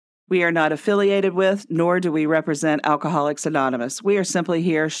We are not affiliated with, nor do we represent Alcoholics Anonymous. We are simply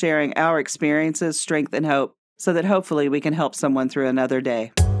here sharing our experiences, strength, and hope so that hopefully we can help someone through another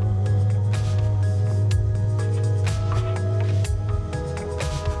day.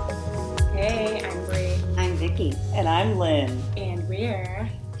 Hey, I'm Bree. I'm Vicki. And I'm Lynn. And we're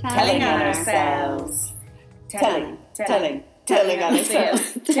Telling on ourselves. Telling on ourselves. Telling on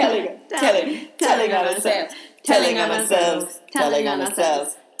ourselves. Telling on ourselves. Telling on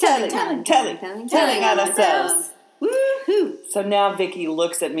ourselves. Telling on ourselves. Woohoo! So now Vicki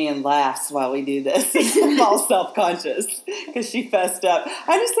looks at me and laughs while we do this. I'm all self-conscious because she fessed up.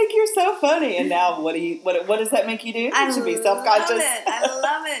 I just think you're so funny. And now what does that make you do? You should be self-conscious. I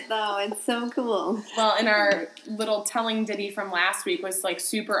love it though. It's so cool. Well, and our little telling ditty from last week was like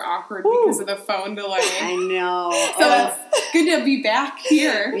super awkward because of the phone delay. I know. So it's good to be back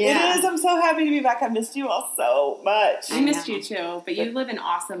here. Yeah. It is. I'm so happy to be back. I missed you all so much. I missed you too, but you live an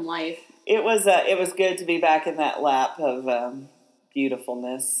awesome life. It was good to be back in that lap of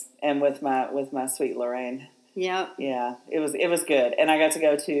beautifulness and with my sweet Lorraine. Yep. Yeah, it was good, and I got to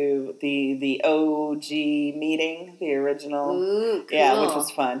go to the OG meeting, the original. Ooh, cool. Yeah, which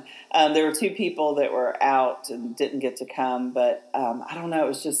was fun. There were two people that were out and didn't get to come, but I don't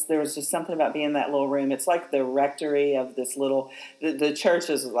know. There was just something about being in that little room. It's like the rectory of this little. The church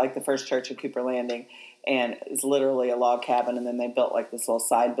is like the first church in Cooper Landing. And it's literally a log cabin, and then they built like this little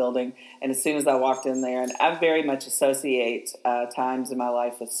side building. And as soon as I walked in there, and I very much associate times in my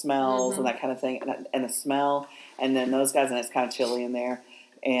life with smells and that kind of thing, and a smell. And then those guys, and it's kind of chilly in there.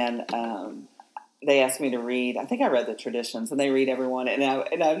 And they asked me to read. I think I read the traditions, and they read everyone. And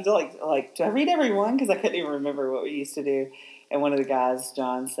I'm like, do I read everyone? Because I couldn't even remember what we used to do. And one of the guys,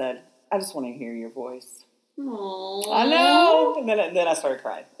 John, said, "I just want to hear your voice." Aww. I know. And then I started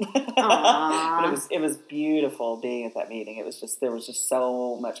crying. But it was beautiful being at that meeting. There was just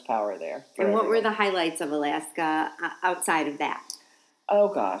so much power there. And what were the highlights of Alaska outside of that? Oh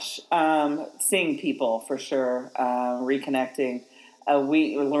gosh, seeing people for sure, reconnecting.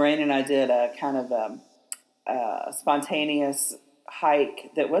 Lorraine and I did a kind of a spontaneous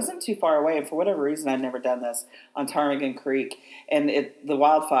hike that wasn't too far away, and for whatever reason I'd never done this, on Ptarmigan Creek, and the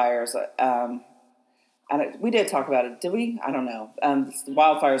wildfires. We did talk about it, did we? I don't know. The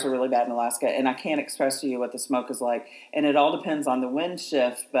wildfires are really bad in Alaska, and I can't express to you what the smoke is like. And it all depends on the wind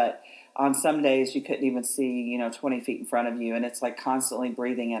shift, but on some days you couldn't even see, 20 feet in front of you, and it's like constantly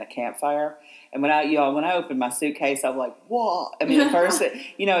breathing in a campfire. And when I opened my suitcase, I'm like, whoa. I mean, at first,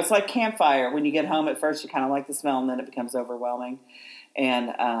 it's like campfire. When you get home, at first you kind of like the smell, and then it becomes overwhelming.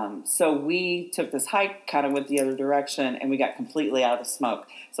 And so we took this hike, kind of went the other direction, and we got completely out of the smoke.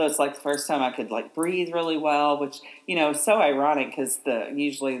 So it's like the first time I could like breathe really well, which is so ironic because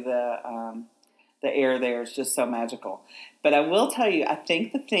usually the air there is just so magical. But I will tell you, I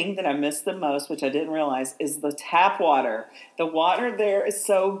think the thing that I missed the most, which I didn't realize, is the tap water. The water there is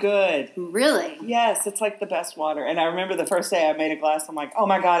so good. Really? Yes, it's like the best water. And I remember the first day I made a glass, I'm like, oh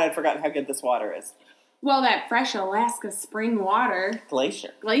my God, I'd forgotten how good this water is. Well, that fresh Alaska spring water. Glacier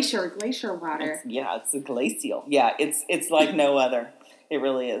water. It's a glacial. Yeah, it's like no other. It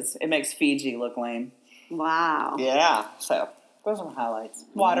really is. It makes Fiji look lame. Wow. Yeah, so those are my highlights.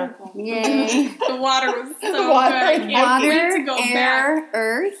 Water. Yay. The water was so The water. good. I can't wait to go air, back.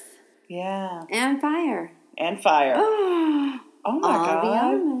 earth, Yeah. and fire. And fire. Oh my all God. the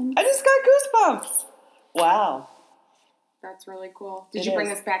elements. I just got goosebumps. Wow. That's really cool. Did you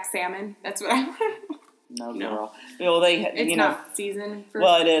bring us back salmon? That's what I want. No, girl. Well, it's not season for.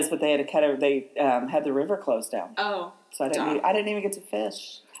 Well, it is, but they had to cut it. They had the river closed down. Oh, so I didn't even get to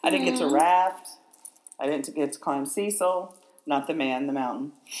fish. I didn't get to raft. I didn't get to climb Cecil. Not the man, the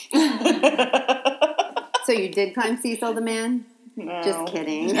mountain. So you did climb Cecil, the man? No. Just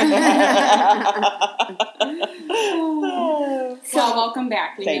kidding. Well, welcome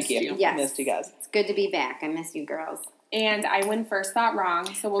back. We missed you. Yes. Missed you guys. It's good to be back. I miss you girls. And I win first thought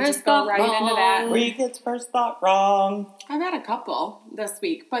wrong, so we'll First just go thought right wrong. into that. Bree gets first thought wrong. I've had a couple this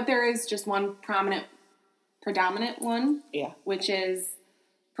week, but there is just one predominant one. Yeah. Which is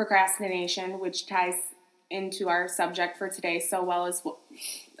procrastination, which ties into our subject for today so well as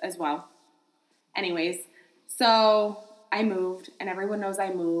well. Anyways, so I moved, and everyone knows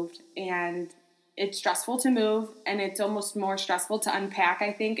I moved, and it's stressful to move, and it's almost more stressful to unpack,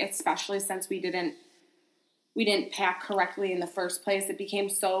 I think, especially since we didn't pack correctly in the first place. It became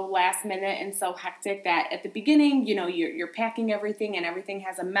so last minute and so hectic that at the beginning, you're packing everything and everything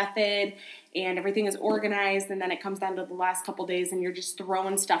has a method and everything is organized, and then it comes down to the last couple days and you're just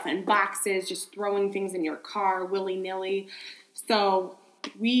throwing stuff in boxes, just throwing things in your car willy-nilly. So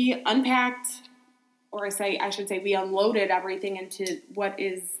we unpacked I should say we unloaded everything into what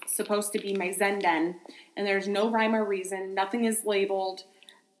is supposed to be my Zen den, and there's no rhyme or reason, nothing is labeled,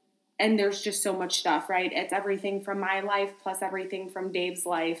 and there's just so much stuff, right? It's everything from my life plus everything from Dave's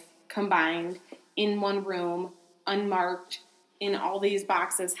life combined in one room, unmarked, in all these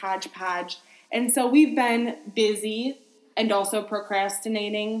boxes, hodgepodge. And so we've been busy and also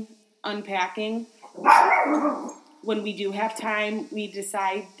procrastinating, unpacking. When we do have time, we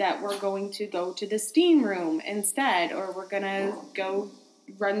decide that we're going to go to the steam room instead, or we're going to go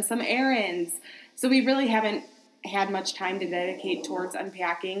run some errands. So we really haven't had much time to dedicate towards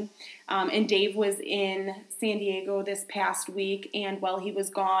unpacking. And Dave was in San Diego this past week, and while he was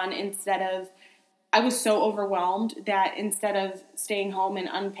gone, I was so overwhelmed that instead of staying home and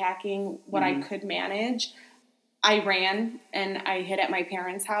unpacking what I could manage, I ran and I hid at my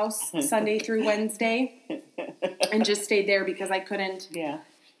parents' house Sunday through Wednesday and just stayed there because I couldn't. Yeah.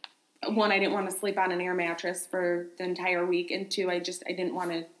 One, I didn't want to sleep on an air mattress for the entire week, and two, I didn't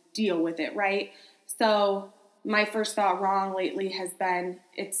want to deal with it, right? So my first thought wrong lately has been,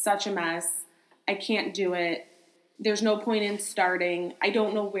 it's such a mess. I can't do it. There's no point in starting. I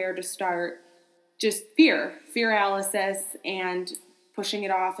don't know where to start. Just fear paralysis, and pushing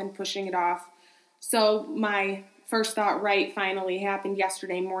it off and pushing it off. So my first thought finally happened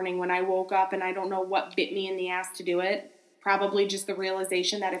yesterday morning when I woke up, and I don't know what bit me in the ass to do it. Probably just the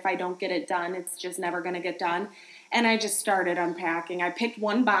realization that if I don't get it done, it's just never going to get done. And I just started unpacking. I picked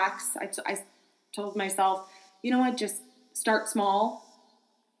one box. I told myself, you know what, just start small,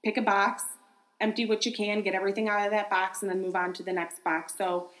 pick a box, empty what you can, get everything out of that box, and then move on to the next box.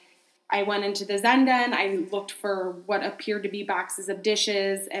 So I went into the Zen den, I looked for what appeared to be boxes of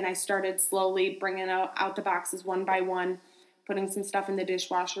dishes, and I started slowly bringing out the boxes one by one, putting some stuff in the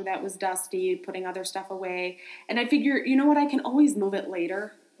dishwasher that was dusty, putting other stuff away. And I figure, you know what, I can always move it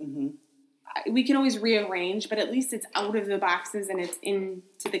later. Mm-hmm. We can always rearrange, but at least it's out of the boxes and it's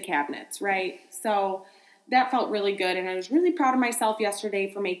into the cabinets, right? So that felt really good, and I was really proud of myself yesterday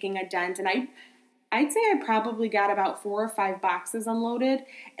for making a dent, and I'd say I probably got about 4 or 5 boxes unloaded.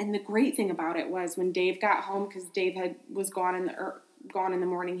 And the great thing about it was when Dave got home, because Dave was gone in the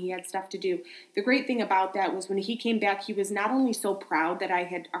morning, he had stuff to do. The great thing about that was when he came back, he was not only so proud that I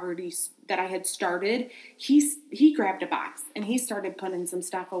had started, he grabbed a box and he started putting some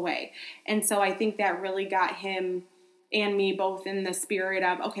stuff away. And so I think that really got him and me both in the spirit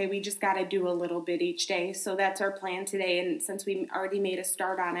of, okay, we just got to do a little bit each day. So that's our plan today. And since we already made a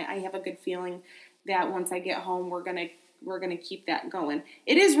start on it, I have a good feeling that once I get home, we're gonna keep that going.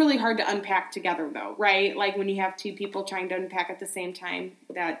 It is really hard to unpack together, though, right? Like when you have 2 people trying to unpack at the same time,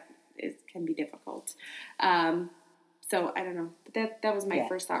 can be difficult. So I don't know, but that was my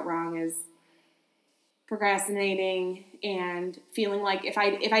first thought wrong, is procrastinating and feeling like if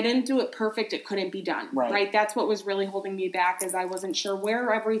I didn't do it perfect, it couldn't be done. Right? That's what was really holding me back, is I wasn't sure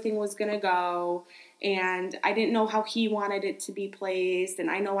where everything was gonna go. And I didn't know how he wanted it to be placed, and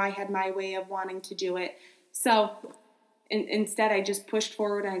I know I had my way of wanting to do it. So instead, I just pushed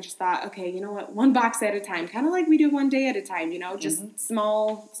forward, and I just thought, okay, you know what, one box at a time, kind of like we do one day at a time, just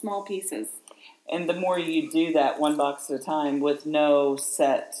small pieces. And the more you do that one box at a time with no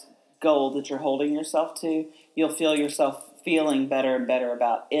set goal that you're holding yourself to, you'll feel yourself feeling better and better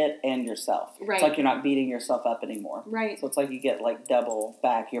about it and yourself. Right. It's like you're not beating yourself up anymore. Right. So it's like you get like double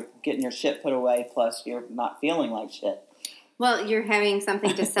back. You're getting your shit put away, plus you're not feeling like shit. Well, you're having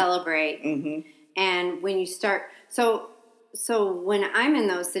something to celebrate. Mm-hmm. And when you start, so when I'm in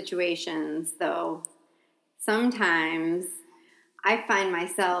those situations, though, sometimes I find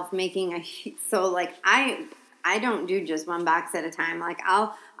myself making I don't do just one box at a time. Like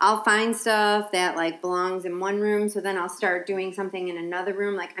I'll find stuff that like belongs in one room, so then I'll start doing something in another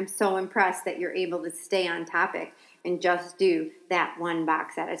room. Like I'm so impressed that you're able to stay on topic and just do that one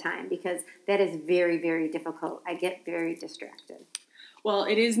box at a time, because that is very, very difficult. I get very distracted. Well,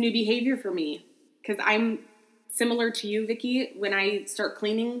 it is new behavior for me, because I'm similar to you, Vicki. When I start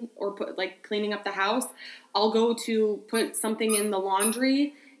cleaning or cleaning up the house, I'll go to put something in the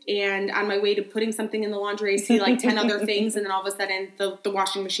laundry, and on my way to putting something in the laundry, I see like 10 other things, and then all of a sudden the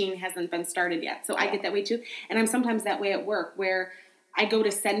washing machine hasn't been started yet. So I get that way too. And I'm sometimes that way at work, where I go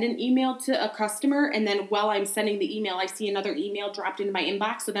to send an email to a customer, and then while I'm sending the email, I see another email dropped into my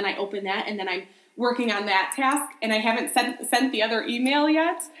inbox. So then I open that, and then I'm working on that task, and I haven't sent the other email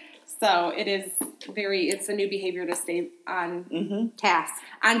yet. So it's a new behavior to stay on task.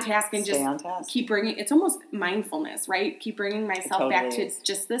 On task and stay on task. Keep bringing, it's almost mindfulness, right? Keep bringing myself back to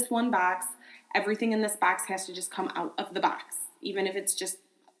just this one box. Everything in this box has to just come out of the box, even if it's just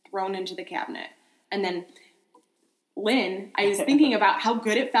thrown into the cabinet. And then Lynn, I was thinking about how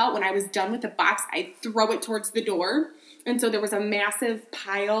good it felt when I was done with the box. I'd throw it towards the door. And so there was a massive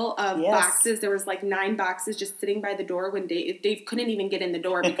pile of boxes. There was like 9 boxes just sitting by the door when Dave couldn't even get in the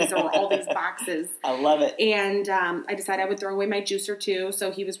door because there were all these boxes. I love it. And I decided I would throw away my juicer too.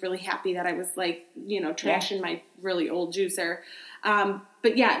 So he was really happy that I was like, trashing my really old juicer.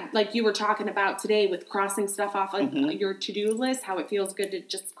 But yeah, like you were talking about today with crossing stuff off your to-do list, how it feels good to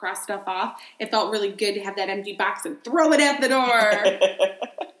just cross stuff off. It felt really good to have that empty box and throw it at the door.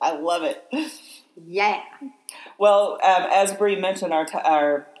 I love it. Yeah. Well, as Bree mentioned,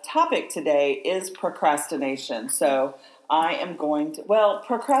 our topic today is procrastination. So I am going to,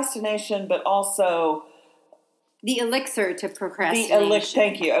 procrastination, but also the elixir to procrastination.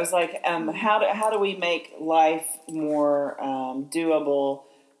 Thank you. I was like, how do we make life more doable,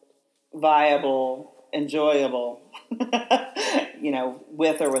 viable, enjoyable,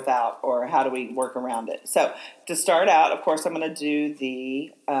 with or without, or how do we work around it? So to start out, of course, I'm going to do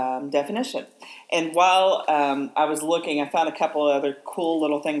the definition. And while I was looking, I found a couple of other cool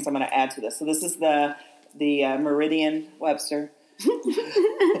little things I'm going to add to this. So this is the Merriam-Webster.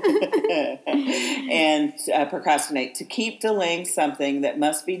 And procrastinate, to keep delaying something that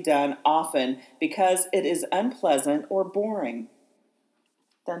must be done often because it is unpleasant or boring.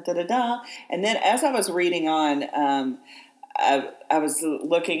 Dun, da, da, da. And then as I was reading on, I was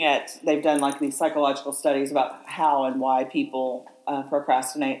looking at, they've done like these psychological studies about how and why people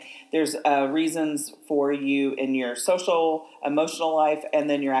procrastinate. There's reasons for you in your social, emotional life, and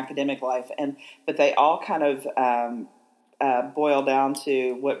then your academic life, but they all kind of boil down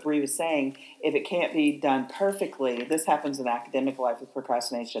to what Bree was saying. If it can't be done perfectly, this happens in academic life with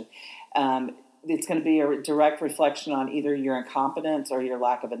procrastination. It's going to be a direct reflection on either your incompetence or your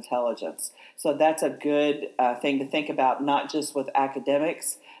lack of intelligence. So that's a good thing to think about, not just with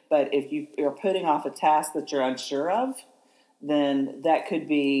academics, but if you're putting off a task that you're unsure of, then that could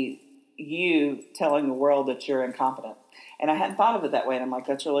be you telling the world that you're incompetent. And I hadn't thought of it that way, and I'm like,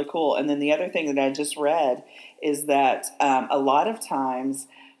 that's really cool. And then the other thing that I just read is that a lot of times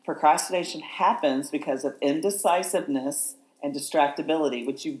procrastination happens because of indecisiveness and distractibility,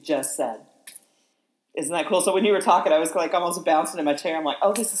 which you just said. Isn't that cool? So when you were talking, I was like almost bouncing in my chair. I'm like,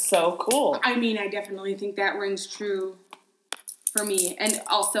 oh, this is so cool. I mean, I definitely think that rings true for me. And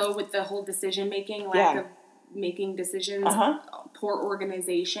also with the whole decision-making, lack of making decisions, poor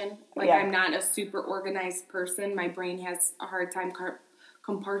organization. I'm not a super organized person. My brain has a hard time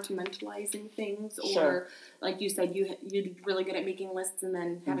compartmentalizing things. Or like you said, you're really good at making lists and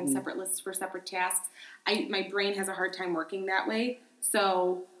then having separate lists for separate tasks. My brain has a hard time working that way.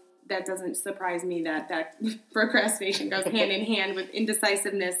 So that doesn't surprise me that procrastination goes hand in hand with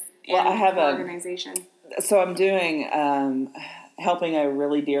indecisiveness and organization. So I'm doing helping a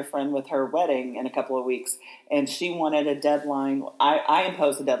really dear friend with her wedding in a couple of weeks, and she wanted a deadline. I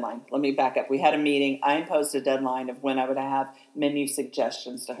imposed a deadline. Let me back up. We had a meeting. I imposed a deadline of when I would have menu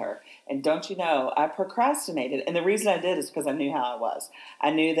suggestions to her. And don't you know, I procrastinated. And the reason I did is because I knew how I was.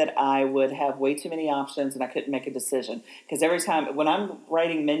 I knew that I would have way too many options and I couldn't make a decision. Because every time, when I'm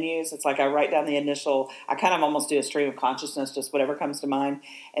writing menus, it's like I write down the initial, I kind of almost do a stream of consciousness, just whatever comes to mind.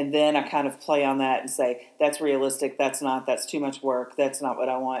 And then I kind of play on that and say, that's realistic, that's not, that's too much work, that's not what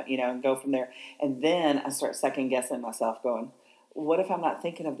I want, and go from there. And then I start second guessing myself going, what if I'm not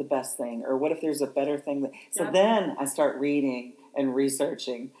thinking of the best thing? Or what if there's a better thing? So then I start reading and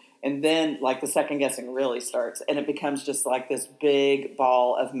researching. And then, like, the second guessing really starts. And it becomes just like this big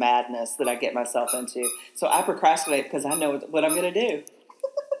ball of madness that I get myself into. So I procrastinate because I know what I'm going to do.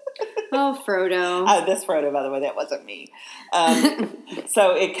 Oh, Frodo. This Frodo, by the way, that wasn't me.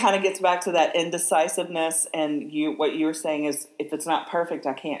 So it kind of gets back to that indecisiveness. And what you were saying is, if it's not perfect,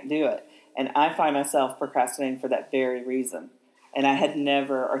 I can't do it. And I find myself procrastinating for that very reason. And I had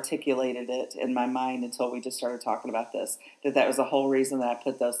never articulated it in my mind until we just started talking about this, that was the whole reason that I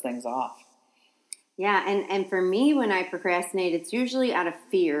put those things off. Yeah, and for me, when I procrastinate, it's usually out of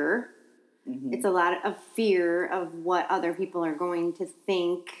fear. Mm-hmm. It's a lot of fear of what other people are going to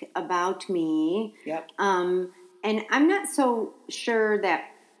think about me. Yep. And I'm not so sure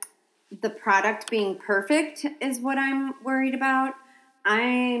that the product being perfect is what I'm worried about.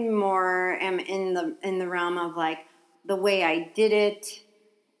 I more am in the realm of like, the way I did it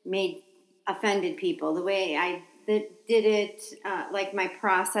offended people. The way I did it, like my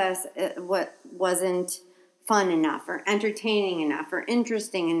process, what wasn't fun enough or entertaining enough or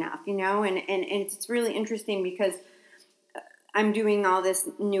interesting enough, and it's really interesting because I'm doing all this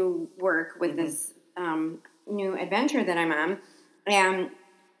new work with this new adventure that I'm on, and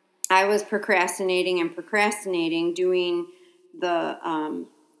I was procrastinating doing the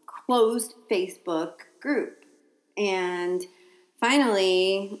closed Facebook group. And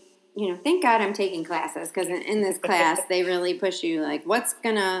finally, thank God I'm taking classes, because in this class they really push you, like, what's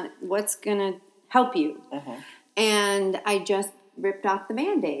gonna help you. Uh-huh. And I just ripped off the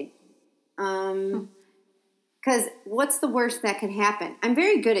Band-Aid. Because what's the worst that could happen? I'm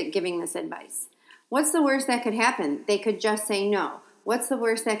very good at giving this advice. What's the worst that could happen? They could just say no. What's the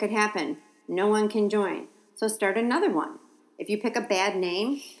worst that could happen? No one can join. So start another one. If you pick a bad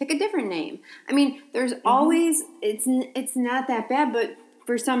name, pick a different name. I mean, there's always, it's not that bad, but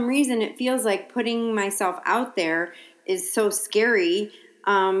for some reason it feels like putting myself out there is so scary.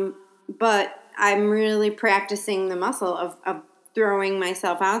 But I'm really practicing the muscle of throwing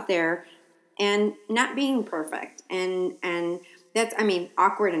myself out there and not being perfect. And that's,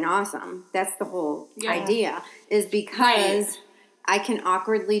 awkward and awesome. That's the whole idea, is because I can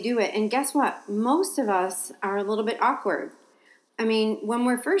awkwardly do it. And guess what? Most of us are a little bit awkward. When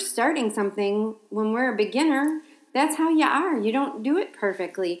we're first starting something, when we're a beginner, that's how you are. You don't do it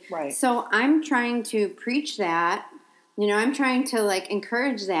perfectly. Right. So I'm trying to preach that. I'm trying to,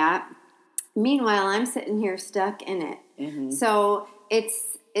 encourage that. Meanwhile, I'm sitting here stuck in it. Mm-hmm. So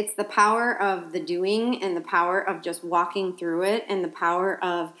it's the power of the doing, and the power of just walking through it, and the power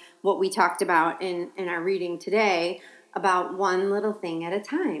of what we talked about in our reading today about one little thing at a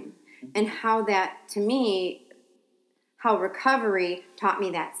time. Mm-hmm. And how that, to me, how recovery taught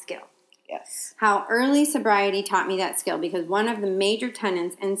me that skill. Yes. How early sobriety taught me that skill, because one of the major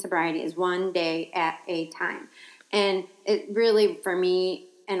tenets in sobriety is one day at a time. And it really, for me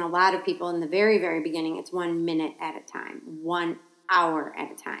and a lot of people in the very, very beginning, it's 1 minute at a time, 1 hour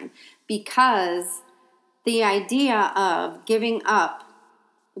at a time. Because the idea of giving up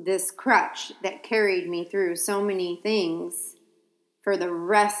this crutch that carried me through so many things for the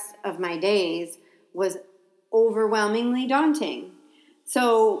rest of my days was overwhelmingly daunting.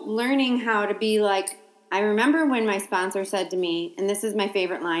 So learning how to be like, I remember when my sponsor said to me, and this is my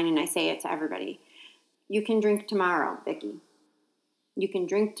favorite line, and I say it to everybody, you can drink tomorrow, Vicki. You can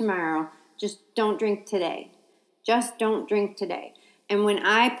drink tomorrow. Just don't drink today. Just don't drink today. And when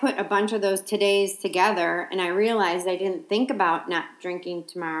I put a bunch of those todays together, and I realized I didn't think about not drinking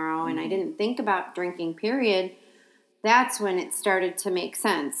tomorrow, and I didn't think about drinking, period, that's when it started to make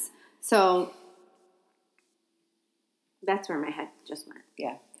sense. So that's where my head just went.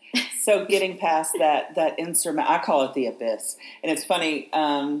 Yeah. So getting past that I call it the abyss. And it's funny,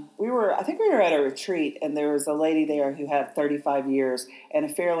 I think we were at a retreat, and there was a lady there who had 35 years, and a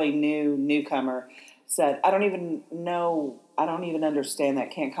fairly newcomer said, I don't even understand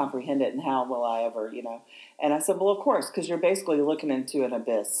that, can't comprehend it, and how will I ever, And I said, well, of course, because you're basically looking into an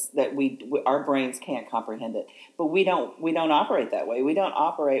abyss that our brains can't comprehend it. But we don't operate that way. We don't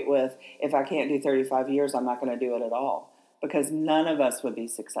operate with, if I can't do 35 years, I'm not going to do it at all. Because none of us would be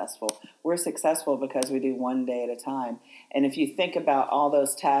successful. We're successful because we do one day at a time. And if you think about all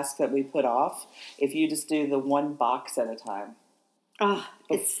those tasks that we put off, if you just do the one box at a time. Oh,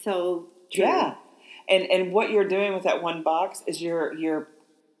 it's so true. Yeah. And what you're doing with that one box is you're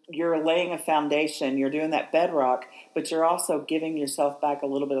laying a foundation. You're doing that bedrock, but you're also giving yourself back a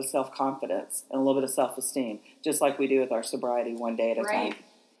little bit of self-confidence and a little bit of self-esteem, just like we do with our sobriety, one day at a time.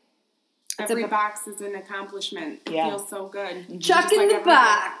 Every box is an accomplishment. It feels so good. Mm-hmm. Chuck in the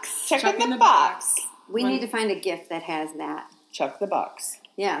box. Chuck in the box. We need to find a gift that has that. Chuck the box.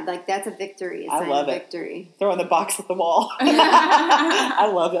 Yeah, that's a victory. I love it. Victory. Throwing the box at the wall.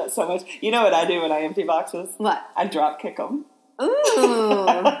 I love that so much. You know what I do when I empty boxes? What? I drop kick them. Ooh.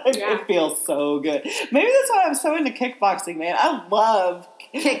 It feels so good. Maybe that's why I'm so into kickboxing, man. I love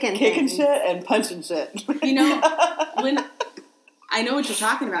kicking shit and punching shit. When I know what you're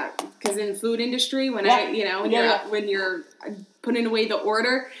talking about, because in the food industry, when you're putting away the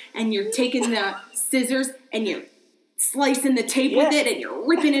order and you're taking the scissors and you're slicing the tape with it and you're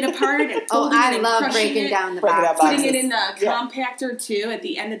ripping it apart and folding it and love crushing breaking it, down the boxes. putting it in the compactor too. At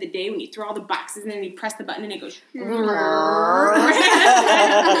the end of the day, when you throw all the boxes in and you press the button and it goes.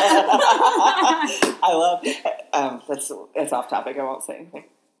 I love. That's off topic. I won't say anything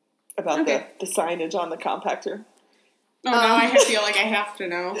about the signage on the compactor. Oh, now I feel like I have to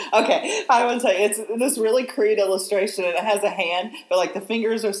know. Okay, I would say it's this really crude illustration, and it has a hand, but the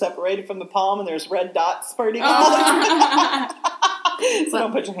fingers are separated from the palm, and there's red dots spurting out. So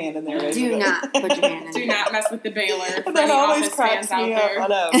don't put your hand in there. Do not put your hand in there. Do not mess with the baler. That always cracks me up. I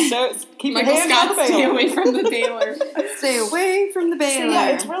know. So keep your hands on the baler. Stay away from the baler. Stay away from the baler. So, yeah,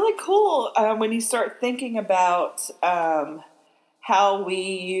 it's really cool when you start thinking about how we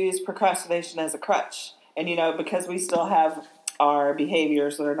use procrastination as a crutch. And, because we still have our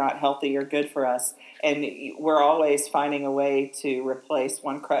behaviors that are not healthy or good for us. And we're always finding a way to replace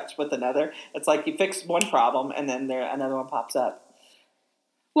one crutch with another. It's like you fix one problem and then another one pops up.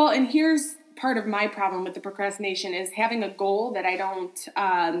 Well, and here's part of my problem with the procrastination is having a goal that I don't,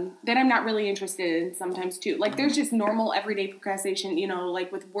 that I'm not really interested in sometimes too. Like there's just normal everyday procrastination, you know,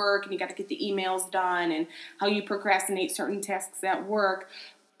 like with work and you got to get the emails done and how you procrastinate certain tasks at work.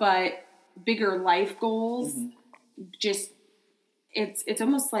 But bigger life goals, just, it's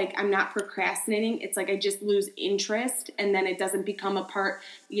almost like I'm not procrastinating. It's like I just lose interest and then it doesn't become a part,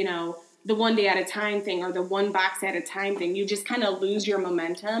 you know, the one day at a time thing or the one box at a time thing. You just kind of lose your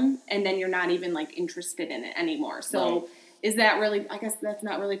momentum and then you're not even like interested in it anymore. So is that really, I guess that's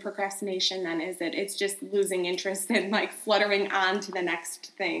not really procrastination then, is it? It's just losing interest and like fluttering on to the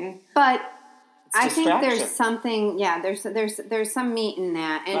next thing. But I think there's something, there's some meat in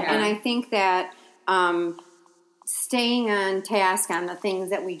that. And I think that staying on task on the things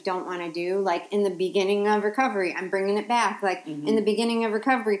that we don't want to do, like in the beginning of recovery, I'm bringing it back. Like in the beginning of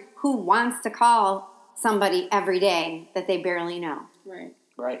recovery, who wants to call somebody every day that they barely know?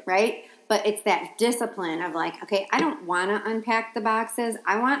 Right? But it's that discipline of like, okay, I don't want to unpack the boxes.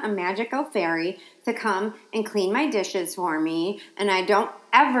 I want a magical fairy to come and clean my dishes for me. And I don't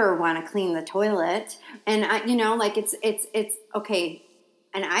ever want to clean the toilet. And I, you know, like it's okay.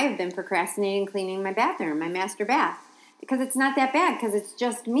 And I have been procrastinating cleaning my bathroom, my master bath, because it's not that bad because it's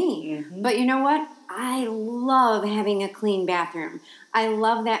just me. But you know what? I love having a clean bathroom. I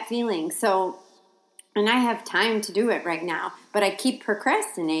love that feeling. So, and I have time to do it right now, but I keep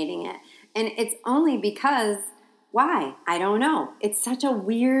procrastinating it. And it's only because, why? I don't know. It's such a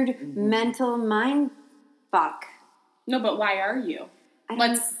weird mental mind fuck. No, but why are you?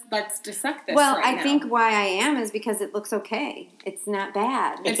 Let's dissect this. Well, right I now. think why I am is because it looks okay. It's not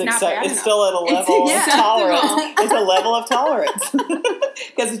bad. It's not bad. It's still at a level of tolerance. It's a level of tolerance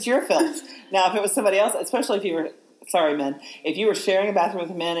because it's your filth. Now, if it was somebody else, especially if you were, sorry, men, if you were sharing a bathroom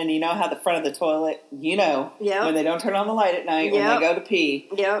with men and you know how the front of the toilet, you know, when they don't turn on the light at night, when they go to pee,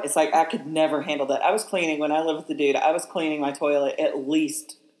 it's like I could never handle that. I was cleaning when I lived with the dude. I was cleaning my toilet at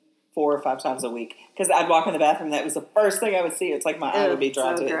least 4 or 5 times a week because I'd walk in the bathroom. That was the first thing I would see. It's like my eye would be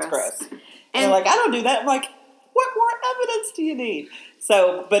drawn to it. It's gross. And they're like, I don't do that. I'm like, what more evidence do you need?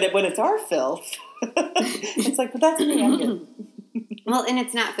 So, but when it's our filth, it's like, but that's me. I'm good. Well, and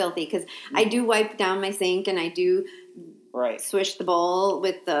it's not filthy because I do wipe down my sink and I do swish the bowl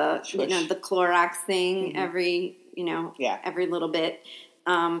with the the Clorox thing every every little bit.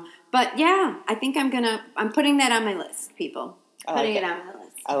 But yeah, I think I'm putting that on my list, people. Putting it on my list.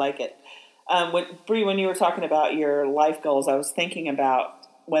 I like it. Bree, when you were talking about your life goals, I was thinking about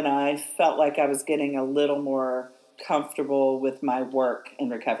when I felt like I was getting a little more comfortable with my work in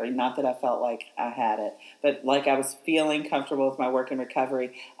recovery. Not that I felt like I had it, but like I was feeling comfortable with my work in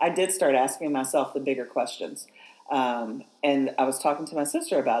recovery. I did start asking myself the bigger questions. And I was talking to my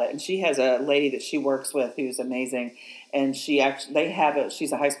sister about it, and she has a lady that she works with who's amazing. And she's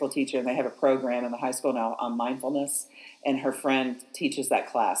a high school teacher, and they have a program in the high school now on mindfulness. And her friend teaches that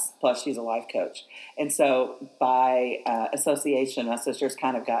class. Plus, she's a life coach. And so by association, my sister's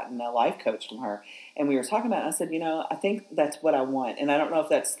kind of gotten a life coach from her. And we were talking about it, and I said, I think that's what I want. And I don't know if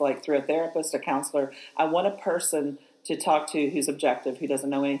that's like through a therapist, a counselor. I want a person to talk to who's objective, who doesn't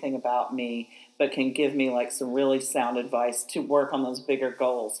know anything about me, but can give me like some really sound advice to work on those bigger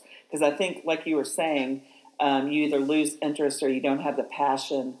goals. Because I think, like you were saying, you either lose interest or you don't have the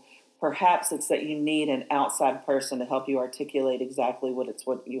passion. Perhaps it's that you need an outside person to help you articulate exactly what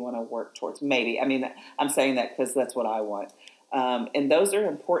you want to work towards. Maybe. I mean, I'm saying that because that's what I want. And those are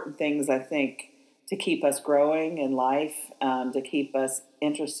important things, I think, to keep us growing in life, to keep us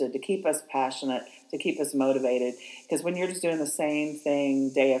interested, to keep us passionate, to keep us motivated. Because when you're just doing the same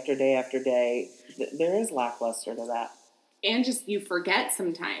thing day after day after day, there is lackluster to that. And just you forget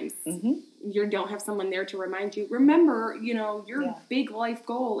sometimes. You don't have someone there to remind you. Remember, your big life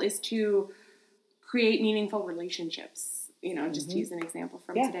goal is to create meaningful relationships. Just to use an example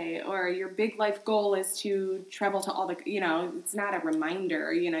from today. Or your big life goal is to travel to all the, it's not a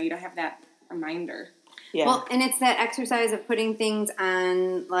reminder. You don't have that reminder. Yeah. Well, and it's that exercise of putting things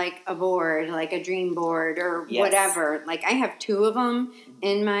on like a board, like a dream board or whatever. Like I have 2 of them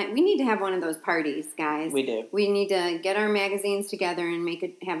in we need to have one of those parties, guys. We do. We need to get our magazines together and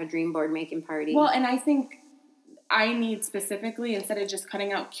have a dream board making party. Well, and I think I need specifically, instead of just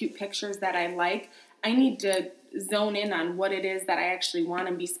cutting out cute pictures that I like, I need to zone in on what it is that I actually want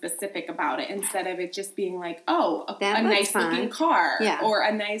and be specific about it instead of it just being like, a nice looking car or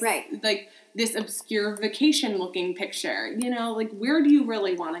a nice, like this obscure vacation looking picture, like where do you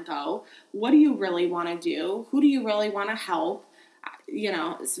really want to go? What do you really want to do? Who do you really want to help?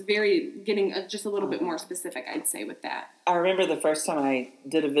 it's very getting just a little bit more specific, I'd say, with that. I remember the first time I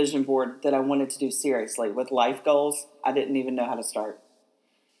did a vision board that I wanted to do seriously with life goals. I didn't even know how to start.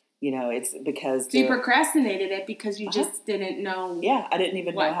 It's because So you procrastinated it because you just didn't know. Yeah, I didn't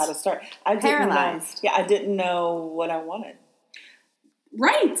even know how to start. Paralyzed. I didn't know what I wanted.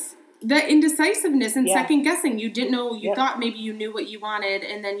 Right. The indecisiveness and Yeah. second guessing. You didn't know. You Yep. thought maybe you knew what you wanted,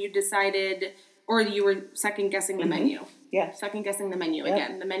 and then you decided, or you were second guessing the menu. Yeah. Second guessing the menu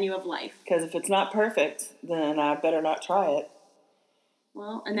again, the menu of life. Because if it's not perfect, then I better not try it.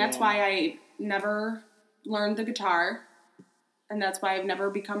 Well, and that's why I never learned the guitar, and that's why I've never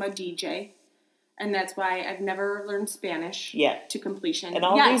become a DJ, and that's why I've never learned Spanish to completion. And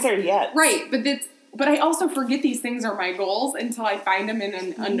all these are yet. Right, but I also forget these things are my goals until I find them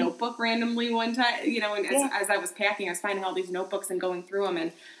in a notebook randomly one time. And as I was packing, I was finding all these notebooks and going through them,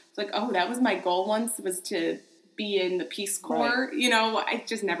 and it's like, oh, that was my goal once, was to be in the Peace Corps. Right. I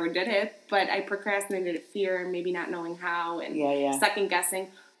just never did it, but I procrastinated at fear and maybe not knowing how and second guessing.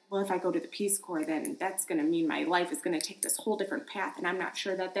 Well, if I go to the Peace Corps, then that's going to mean my life is going to take this whole different path, and I'm not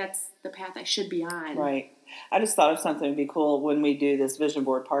sure that that's the path I should be on. Right. I just thought of something would be cool when we do this vision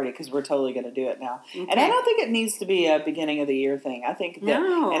board party, because we're totally going to do it now. Okay. And I don't think it needs to be a beginning of the year thing. I think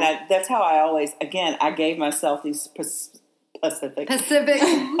that, that's how I always, again, I gave myself these specific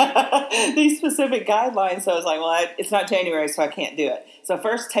these specific guidelines. So I was like, well, it's not January, so I can't do it. So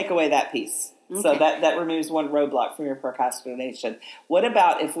first, take away that piece. Okay. So that removes one roadblock from your procrastination. What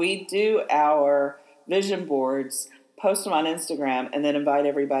about if we do our vision boards, post them on Instagram, and then invite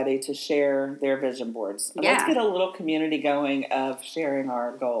everybody to share their vision boards? And let's get a little community going of sharing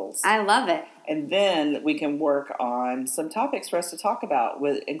our goals. I love it. And then we can work on some topics for us to talk about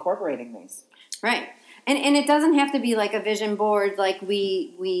with incorporating these. Right. And it doesn't have to be like a vision board like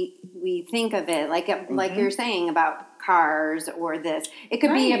we think of it, like you're saying about cars or this. It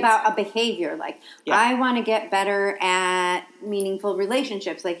could be about a behavior, like I want to get better at meaningful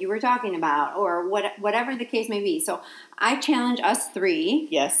relationships, like you were talking about, or whatever the case may be. So I challenge us three.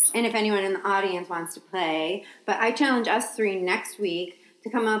 Yes. And if anyone in the audience wants to play, but I challenge us three next week to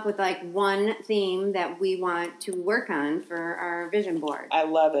come up with like one theme that we want to work on for our vision board. I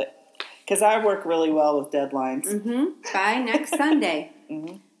love it. Because I work really well with deadlines. By next Sunday.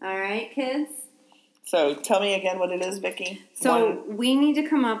 All right, kids? So tell me again what it is, Vicki. So we need to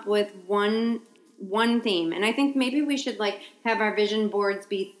come up with one theme. And I think maybe we should have our vision boards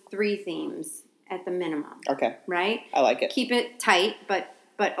be 3 themes at the minimum. Okay. Right? I like it. Keep it tight but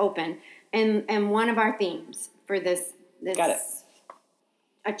open. And one of our themes for this Got it.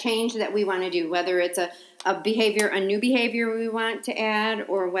 A change that we want to do, whether it's a behavior, a new behavior we want to add,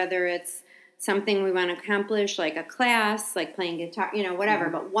 or whether it's something we want to accomplish, like a class, like playing guitar, whatever.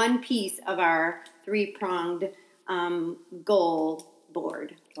 But one piece of our 3-pronged goal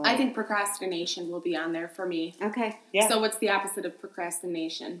board. I think procrastination will be on there for me. Okay. Yeah. So what's the opposite of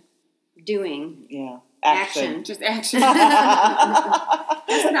procrastination? Doing. Yeah. Action. Just action.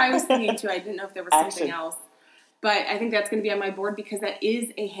 That's what I was thinking too. I didn't know if there was something else. But I think that's going to be on my board because that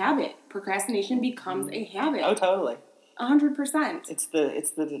is a habit. Procrastination becomes a habit. Oh, totally. 100%. It's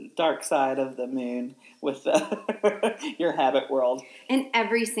the dark side of the moon with your habit world. And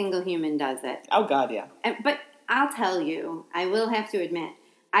every single human does it. Oh, God, yeah. But I'll tell you, I will have to admit,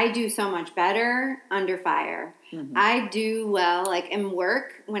 I do so much better under fire. I do well, in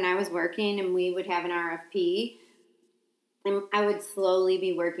work, when I was working and we would have an RFP, and I would slowly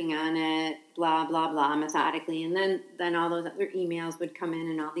be working on it, blah, blah, blah, methodically. And then all those other emails would come in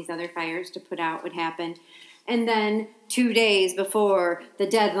and all these other fires to put out would happen. And then 2 days before the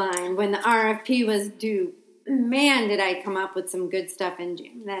deadline, when the RFP was due, man, did I come up with some good stuff and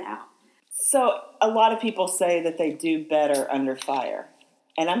jam that out. So a lot of people say that they do better under fire.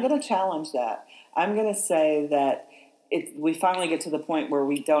 And I'm going to challenge that. I'm going to say that we finally get to the point where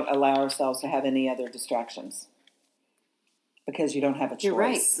we don't allow ourselves to have any other distractions. Because you don't have a choice. You're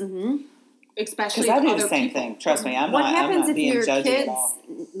right. Mm-hmm. Especially because I do other the same people. thing. Trust me, I'm what not happens if being your judgy kids, at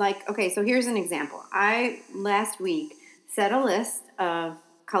all. okay, so here's an example. I, last week, set a list of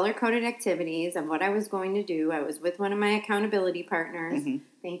color-coded activities of what I was going to do. I was with one of my accountability partners.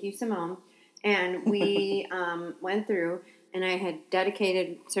 Thank you, Simone. And we went through, and I had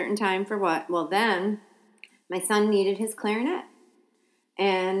dedicated certain time for what? Well, then my son needed his clarinet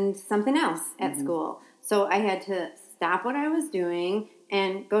and something else at school. So I had to stop what I was doing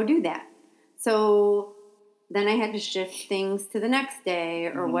and go do that. So then I had to shift things to the next day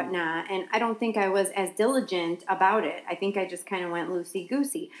or whatnot. And I don't think I was as diligent about it. I think I just kind of went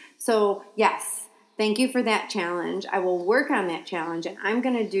loosey-goosey. So, yes, thank you for that challenge. I will work on that challenge. And I'm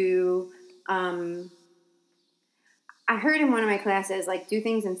going to do, I heard in one of my classes, like, do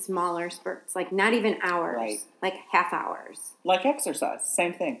things in smaller spurts, like not even hours, Right. like half hours. Like exercise,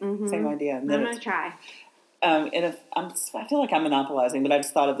 same thing, same idea. And I'm then going to try. and if I feel like I'm monopolizing, but I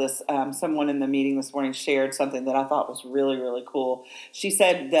just thought of this. Someone in the meeting this morning shared something that I thought was really, really cool. She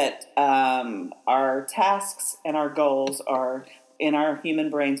said that our tasks and our goals are, in our human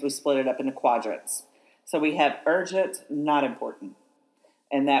brains, we split it up into quadrants. So we have urgent, not important.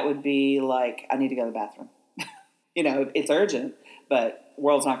 And that would be like, I need to go to the bathroom. It's urgent, but the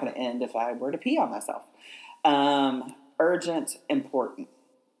world's not going to end if I were to pee on myself. Urgent, important.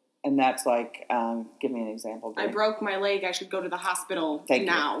 And that's like, give me an example. I broke my leg. I should go to the hospital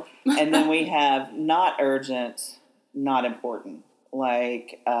now. And then we have not urgent, not important.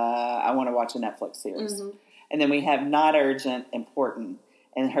 Like, I want to watch a Netflix series. Mm-hmm. And then we have not urgent, important.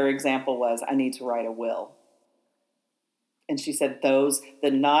 And her example was, I need to write a will. And she said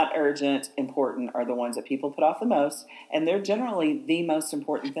the not urgent, important are the ones that people put off the most. And they're generally the most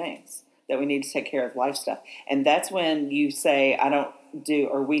important things that we need to take care of, life stuff. And that's when you say,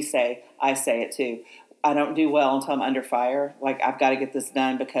 I say it too, I don't do well until I'm under fire. Like, I've got to get this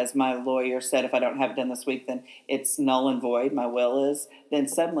done because my lawyer said if I don't have it done this week, then it's null and void, my will is. Then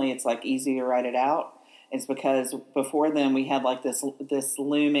suddenly it's like easy to write it out. It's because before then we had like this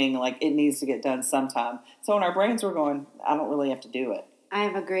looming, like it needs to get done sometime. So in our brains we're going, I don't really have to do it. I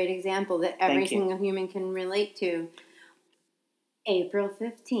have a great example that every single human can relate to. April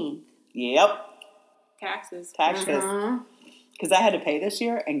 15th. Yep. Taxes. Because I had to pay this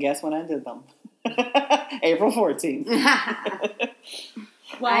year, and guess when I did them? April 14th.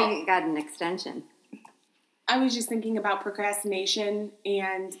 Well, I got an extension. I was just thinking about procrastination,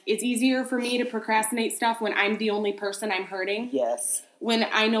 and it's easier for me to procrastinate stuff when I'm the only person I'm hurting. Yes. When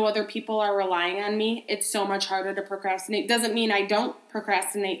I know other people are relying on me, it's so much harder to procrastinate. Doesn't mean I don't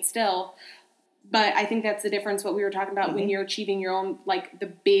procrastinate still, but I think that's the difference, what we were talking about when you're achieving your own, like the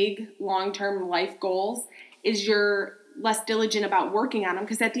big long-term life goals, is you're less diligent about working on them,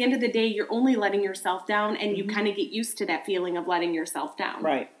 because at the end of the day, you're only letting yourself down, and you kind of get used to that feeling of letting yourself down.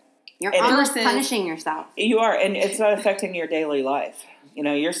 Right. You're almost punishing yourself. You are, and it's not affecting your daily life.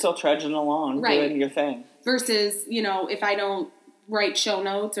 You're still trudging along, doing your thing. Versus, if I don't write show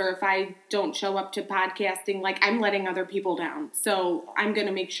notes or if I don't show up to podcasting, like I'm letting other people down. So I'm going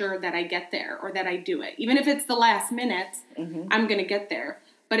to make sure that I get there or that I do it. Even if it's the last minute, I'm going to get there.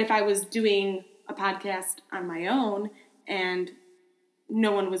 But if I was doing a podcast on my own and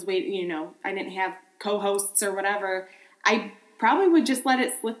no one was waiting, I didn't have co-hosts or whatever, I probably would just let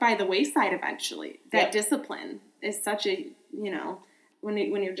it slip by the wayside eventually. That discipline is such a, when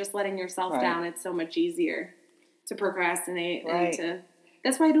you're just letting yourself down, it's so much easier to procrastinate. And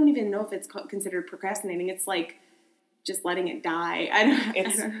that's why I don't even know if it's considered procrastinating. It's like just letting it die. I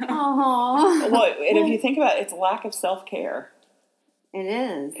don't know. Well, and if you think about it, it's lack of self-care. It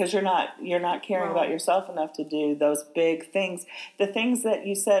is. Because you're not caring about yourself enough to do those big things. The things that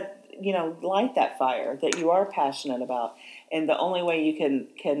you said, light that fire that you are passionate about. And the only way you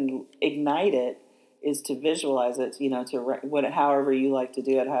can ignite it is to visualize it, however you like to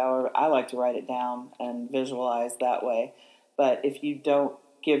do it. However, I like to write it down and visualize that way. But if you don't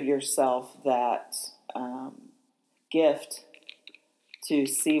give yourself that gift to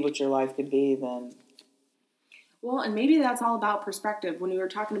see what your life could be, then... Well, and maybe that's all about perspective. When we were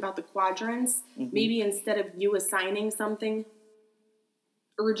talking about the quadrants, maybe instead of you assigning something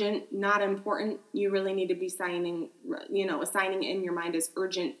urgent, not important, you really need to be assigning in your mind as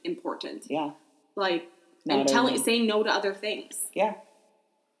urgent, important. Yeah. Like, saying no to other things. Yeah.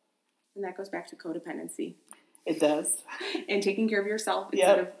 And that goes back to codependency. It does. And taking care of yourself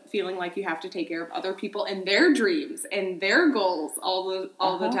instead of feeling like you have to take care of other people and their dreams and their goals all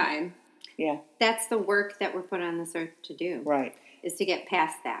the time. Yeah. That's the work that we're put on this earth to do. Right. Is to get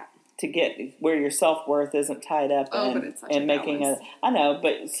past that. To get where your self-worth isn't tied up but it's such a balance. I know,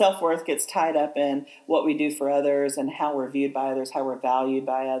 but self-worth gets tied up in what we do for others and how we're viewed by others, how we're valued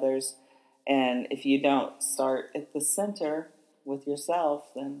by others. And if you don't start at the center with yourself,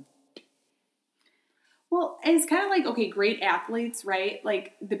 then... Well, it's kind of like, okay, great athletes, right?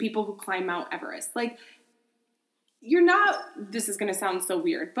 Like the people who climb Mount Everest. Like, this is going to sound so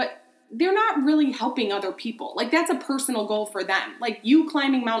weird, but they're not really helping other people. Like, that's a personal goal for them. Like, you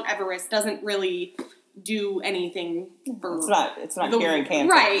climbing Mount Everest doesn't really do anything for... It's not curing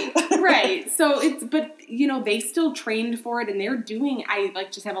cancer. Right. So they still trained for it, and they're doing... I,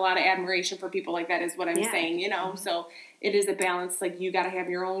 just have a lot of admiration for people like that is what I'm saying, So it is a balance. Like, you got to have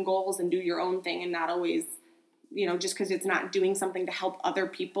your own goals and do your own thing and not always... just because it's not doing something to help other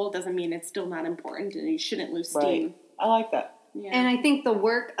people doesn't mean it's still not important, and you shouldn't lose steam. Right. I like that. Yeah. And I think the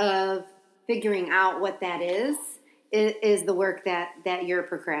work of figuring out what that is is the work that you're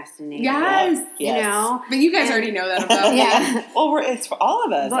procrastinating. Yes. You know? But you guys already know that about me. Yeah. Well, it's for all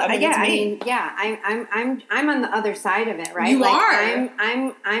of us. Well, I mean, it's me. I'm on the other side of it, right? You like, are.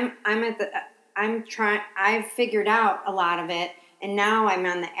 I've figured out a lot of it, and now I'm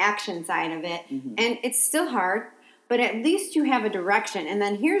on the action side of it, and it's still hard, but at least you have a direction. And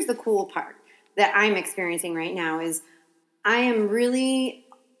then here's the cool part that I'm experiencing right now is I am really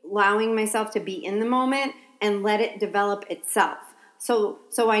allowing myself to be in the moment and let it develop itself. So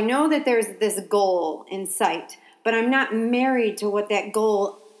I know that there's this goal in sight, but I'm not married to what that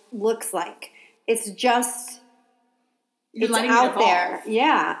goal looks like. It's just it's out there.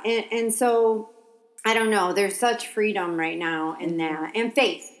 Yeah. And so I don't know. There's such freedom right now in that. And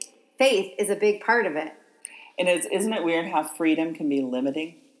faith. Faith is a big part of it. And isn't it weird how freedom can be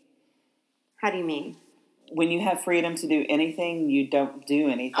limiting? How do you mean? When you have freedom to do anything, you don't do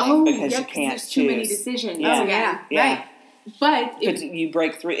anything because you can't there's choose. too many decisions. Yeah. Oh, yeah. Yeah. Right. But you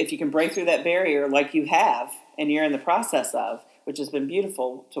break through. If you can break through that barrier, like you have, and you're in the process of, which has been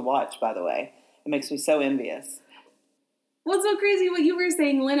beautiful to watch, by the way, it makes me so envious. what's so crazy what you were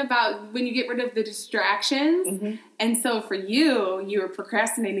saying, Lynn, about when you get rid of the distractions. And so for you were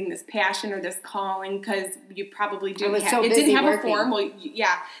procrastinating this passion or this calling because you probably didn't have, it didn't have a form. Well,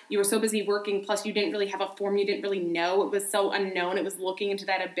 yeah, you were so busy working. Plus you didn't really have a form. You didn't really know. It was so unknown. It was looking into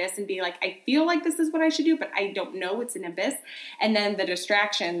that abyss and being like, I feel like this is what I should do, but I don't know. It's an abyss. And then the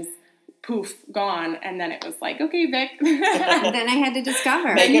distractions, poof, gone. And then it was like, okay, Vic. And then I had to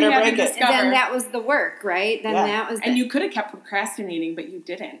discover. Make it or break it. And then that was the work, right? Then that was and you could have kept procrastinating, but you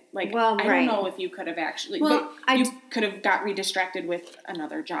didn't. Like, I don't know if you could have actually, but you could have got redistracted with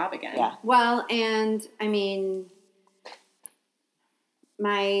another job again. Yeah. Well, and I mean,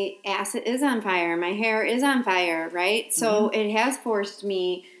 my ass is on fire. My hair is on fire, right? So it has forced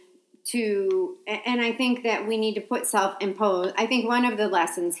me to, and I think that we need to put self-imposed, I think one of the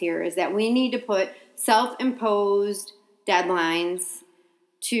lessons here is that we need to put self-imposed deadlines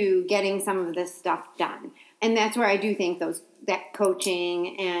to getting some of this stuff done. And that's where I do think that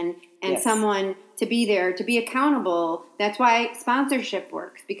coaching and someone to be there, to be accountable, that's why sponsorship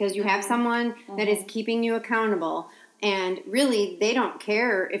works, because you have someone that is keeping you accountable. And really, they don't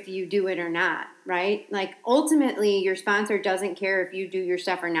care if you do it or not, right? Like, ultimately, your sponsor doesn't care if you do your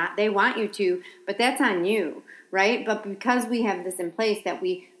stuff or not. They want you to, but that's on you, right? But because we have this in place, that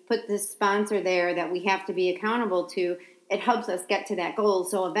we put this sponsor there that we have to be accountable to, it helps us get to that goal.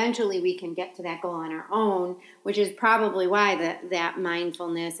 So eventually we can get to that goal on our own, which is probably why that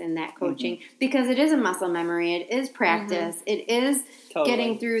mindfulness and that coaching, because it is a muscle memory. It is practice. It is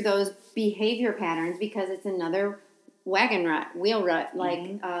getting through those behavior patterns, because it's another wheel rut,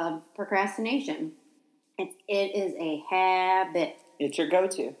 like procrastination. It is a habit. It's your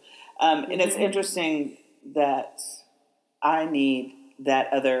go-to. And it's interesting that I need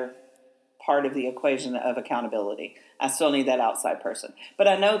that other part of the equation of accountability. I still need that outside person. But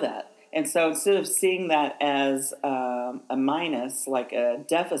I know that. And so instead of seeing that as a minus, like a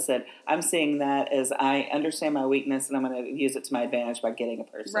deficit, I'm seeing that as I understand my weakness and I'm going to use it to my advantage by getting a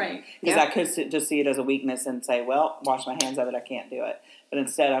person. Right. Because I could just see it as a weakness and say, well, wash my hands of it, I can't do it. But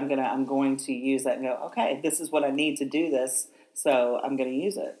instead I'm going to use that and go, okay, this is what I need to do this, so I'm going to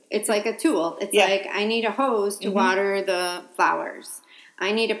use it. It's like a tool. It's like I need a hose to water the flowers.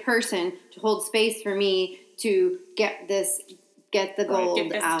 I need a person to hold space for me to get the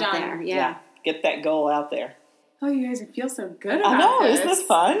gold out there. Yeah. Get that goal out there. Oh, you guys feel so good about I know. this. Isn't this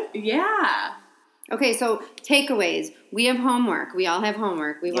fun? Yeah. Okay, so takeaways. We have homework. We all have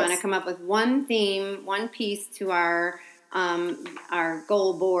homework. We want to come up with one theme, one piece to our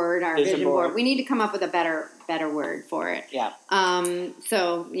goal board, our vision board. We need to come up with a better word for it. Yeah.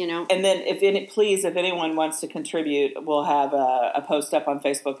 So, And then if anyone wants to contribute, we'll have a post up on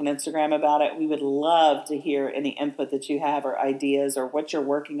Facebook and Instagram about it. We would love to hear any input that you have or ideas or what you're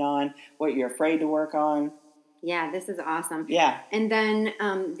working on, what you're afraid to work on. Yeah, this is awesome. Yeah. And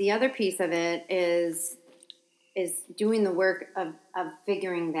then the other piece of it is doing the work of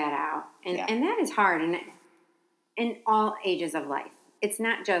figuring that out. And that is hard. And in all ages of life. It's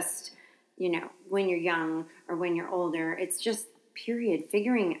not just, when you're young or when you're older. It's just, period,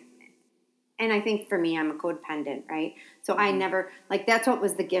 figuring. And I think for me, I'm a codependent, right? So I never, that's what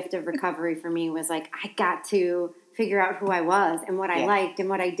was the gift of recovery for me, was I got to figure out who I was and what I liked and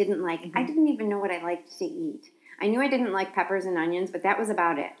what I didn't like. I didn't even know what I liked to eat. I knew I didn't like peppers and onions, but that was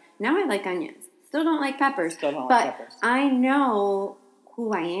about it. Now I like onions. Still don't like peppers. But I know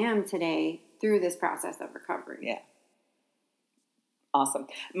who I am today through this process of recovery. Yeah. Awesome.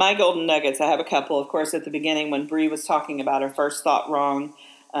 My golden nuggets, I have a couple. Of course, at the beginning when Bree was talking about her first thought wrong,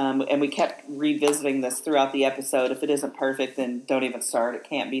 And we kept revisiting this throughout the episode. If it isn't perfect, then don't even start. It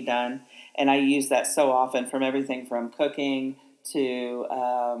can't be done. And I use that so often from everything from cooking to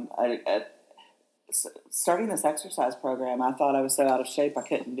starting this exercise program. I thought I was so out of shape I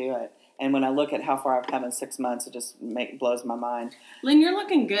couldn't do it. And when I look at how far I've come in 6 months, it just blows my mind. Lynn, you're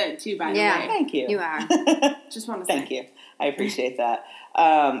looking good, too, by the way. Thank you. You are. Just want to say. Thank you. I appreciate that.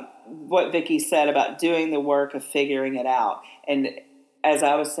 What Vicki said about doing the work of figuring it out. And as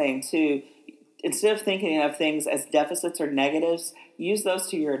I was saying, too, instead of thinking of things as deficits or negatives, use those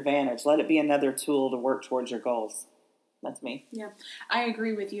to your advantage. Let it be another tool to work towards your goals. That's me. Yeah, I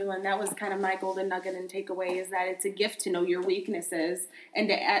agree with you, and that was kind of my golden nugget and takeaway is that it's a gift to know your weaknesses, and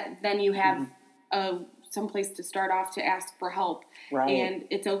then you have some place to start off to ask for help. Right. And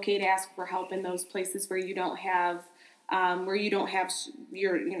it's okay to ask for help in those places where you don't have,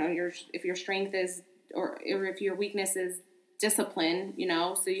 if your strength is or if your weakness is discipline,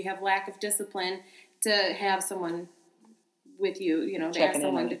 so you have lack of discipline, to have someone with you, to have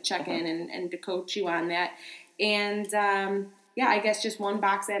someone to check in and to coach you on that. And, I guess just one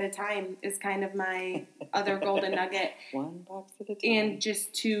box at a time is kind of my other golden nugget. One box at a time. And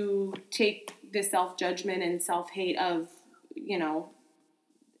just to take the self-judgment and self-hate of,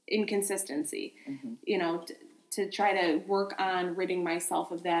 inconsistency, to try to work on ridding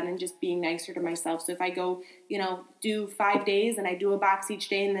myself of that and just being nicer to myself. So if I go, do 5 days and I do a box each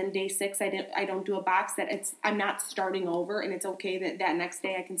day, and then day 6 I don't do a box, I'm not starting over, and it's okay that next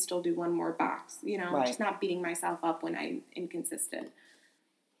day I can still do one more box. Right. Just not beating myself up when I'm inconsistent.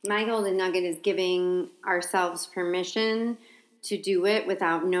 My golden nugget is giving ourselves permission to do it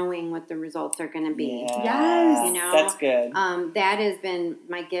without knowing what the results are going to be. Yes. That's good. That has been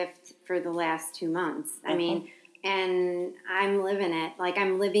my gift for the last 2 months. I mean, and I'm living it. Like,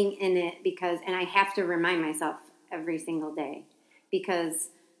 I'm living in it and I have to remind myself every single day, because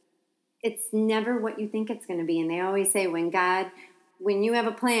it's never what you think it's going to be. And they always say when you have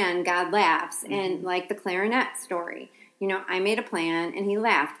a plan, God laughs. And like the clarinet story, I made a plan and he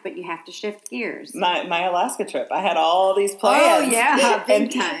laughed, but you have to shift gears. My Alaska trip, I had all these plans. Oh, yeah, big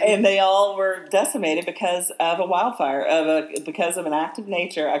time. And they all were decimated because of a wildfire, because of an act of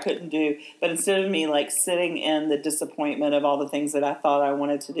nature I couldn't do. But instead of me sitting in the disappointment of all the things that I thought I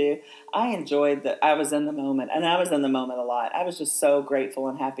wanted to do, I enjoyed that I was in the moment, and I was in the moment a lot. I was just so grateful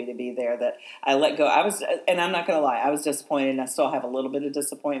and happy to be there that I let go. And I'm not going to lie, I was disappointed, and I still have a little bit of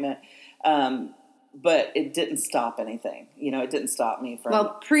disappointment. But it didn't stop anything. It didn't stop me from...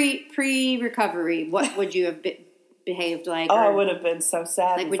 Well, pre-recovery, what would you have behaved like? I would have been so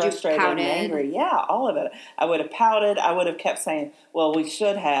sad and frustrated and angry. Yeah, all of it. I would have pouted. I would have kept saying, well, we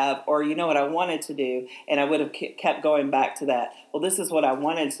should have, or you know what I wanted to do. And I would have kept going back to that. Well, this is what I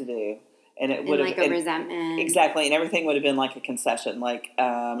wanted to do. And it would have... a resentment. Exactly. And everything would have been like a concession. It's like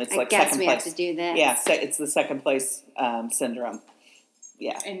second place. I guess we have to do this. Yeah, it's the second place syndrome.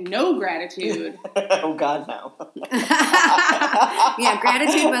 Yeah. And no gratitude. Oh, God, no. Yeah,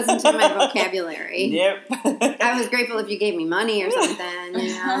 gratitude wasn't in my vocabulary. Yep. I was grateful if you gave me money or something, but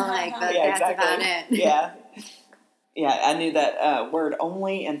that's exactly. about it. Yeah. Yeah, I knew that word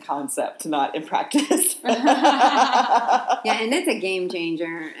only in concept, not in practice. Yeah, and it's a game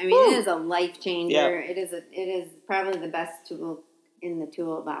changer. I mean, It is a life changer. Yep. It is probably the best tool in the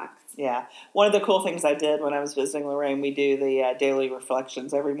toolbox. Yeah. One of the cool things I did when I was visiting Lorraine, we do the daily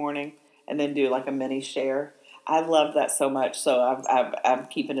reflections every morning and then do like a mini share. I love that so much, so I'm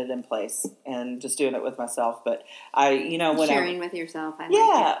keeping it in place and just doing it with myself. But sharing with yourself, I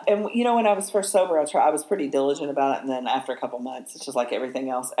like it. And when I was first sober, I was pretty diligent about it, and then after a couple months, it's just like everything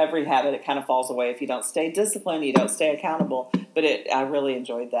else. Every habit, it kind of falls away if you don't stay disciplined, you don't stay accountable. But I really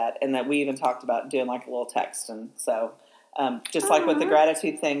enjoyed that, and that we even talked about doing like a little text, and so. Just like with the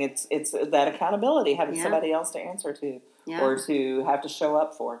gratitude thing, it's that accountability, having somebody else to answer to or to have to show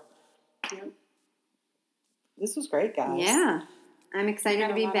up for. Yep. This was great, guys. Yeah. I'm excited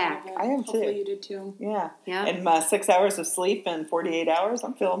to be back. I am too. Hopefully you did too. Yeah. Yep. And my 6 hours of sleep in 48 hours,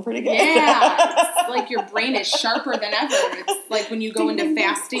 I'm feeling pretty good. Yeah. It's like your brain is sharper than ever. It's like when you go into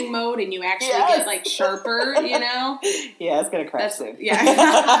fasting mode and you actually get like sharper, Yeah, it's going to crash soon. Yeah.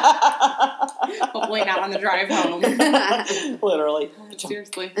 Hopefully not on the drive home. Literally.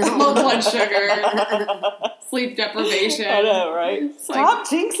 Seriously. Low blood sugar. Sleep deprivation. I know, right? Stop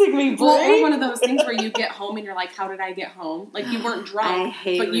jinxing me, Brie. Or one of those things where you get home and you're like, how did I get home? Like you weren't drunk,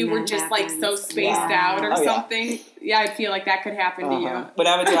 but you were just like so spaced out or something. Yeah, I feel like that could happen to you. When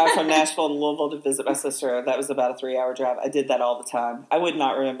I would drive from Nashville to Louisville to visit my sister, that was about a 3-hour drive. I did that all the time. I would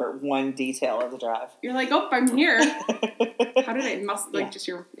not remember one detail of the drive. You're like, oh, I'm here. How did I just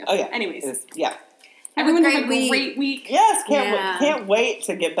your... Yeah. Oh, yeah. Anyways. Yeah. Everyone have a great week. Yes, can't wait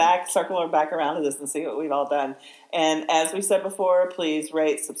to circle back around to this and see what we've all done. And as we said before, please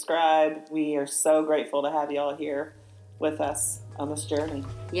rate, subscribe. We are so grateful to have you all here with us on this journey.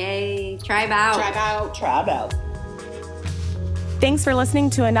 Yay. Tribe out. Tribe out. Thanks for listening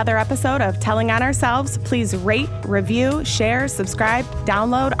to another episode of Telling on Ourselves. Please rate, review, share, subscribe,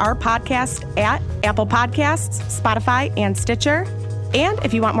 download our podcast at Apple Podcasts, Spotify, and Stitcher. And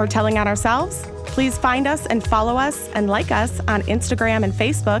if you want more Telling on Ourselves, please find us and follow us and like us on Instagram and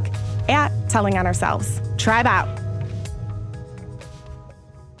Facebook at Telling on Ourselves. Tribe out.